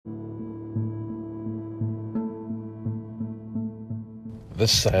The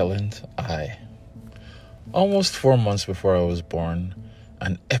Silent Eye. Almost 4 months before I was born,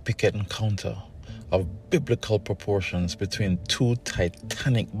 an epic encounter of biblical proportions between two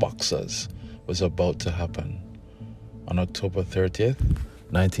titanic boxers was about to happen. On October 30th,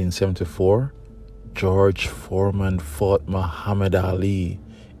 1974, George Foreman fought Muhammad Ali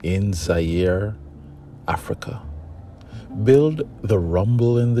in Zaire, Africa. Billed the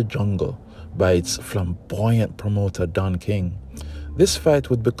Rumble in the Jungle by its flamboyant promoter Don King, this fight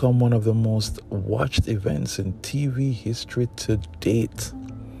would become one of the most watched events in TV history to date.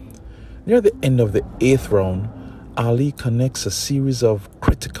 Near the end of the 8th round, Ali connects a series of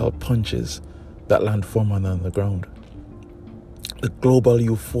critical punches that land Foreman on the ground. The global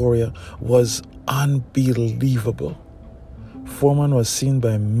euphoria was unbelievable. Foreman was seen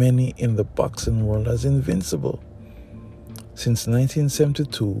by many in the boxing world as invincible. Since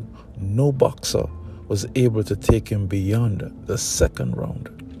 1972, no boxer was able to take him beyond the second round.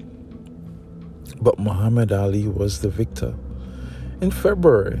 But Muhammad Ali was the victor. In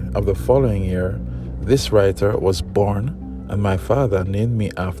February of the following year, this writer was born, and my father named me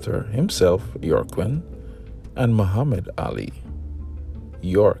after himself, Yorkwin, and Muhammad Ali.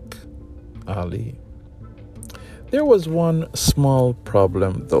 York Ali. There was one small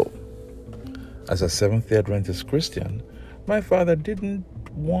problem, though. As a Seventh-day Adventist Christian, my father didn't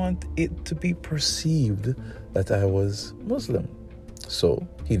want it to be perceived that I was Muslim. So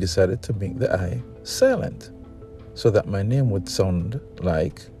he decided to make the I silent so that my name would sound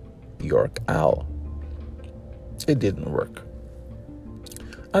like York Al. It didn't work.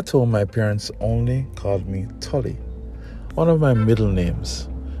 At home, my parents only called me Tully, one of my middle names.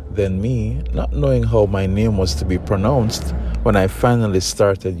 Then me, not knowing how my name was to be pronounced, when I finally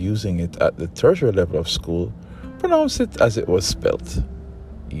started using it at the tertiary level of school, pronounced it as it was spelt,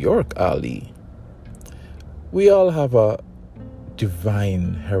 York Ali. We all have a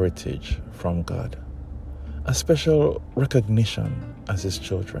divine heritage from God, a special recognition as His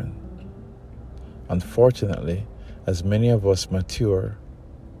children. Unfortunately, as many of us mature,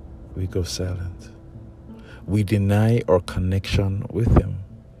 we go silent. We deny our connection with Him.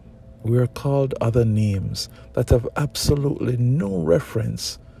 We are called other names that have absolutely no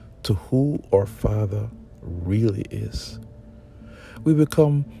reference to who our Father really is. We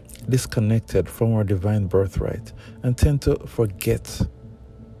become disconnected from our divine birthright and tend to forget,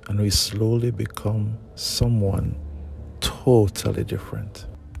 and we slowly become someone totally different.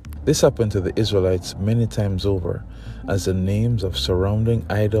 This happened to the Israelites many times over as the names of surrounding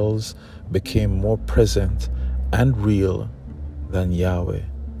idols became more present and real than Yahweh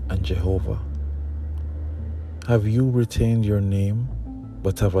and Jehovah. Have you retained your name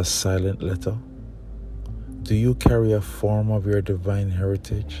but have a silent letter? Do you carry a form of your divine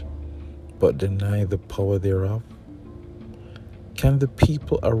heritage but deny the power thereof? Can the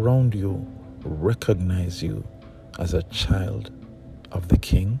people around you recognize you as a child of the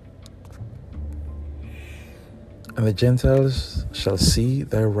King? And the Gentiles shall see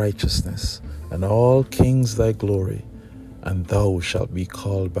thy righteousness, and all kings thy glory, and thou shalt be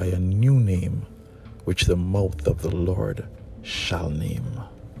called by a new name, which the mouth of the Lord shall name.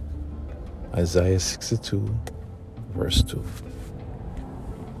 Isaiah 62, verse 2.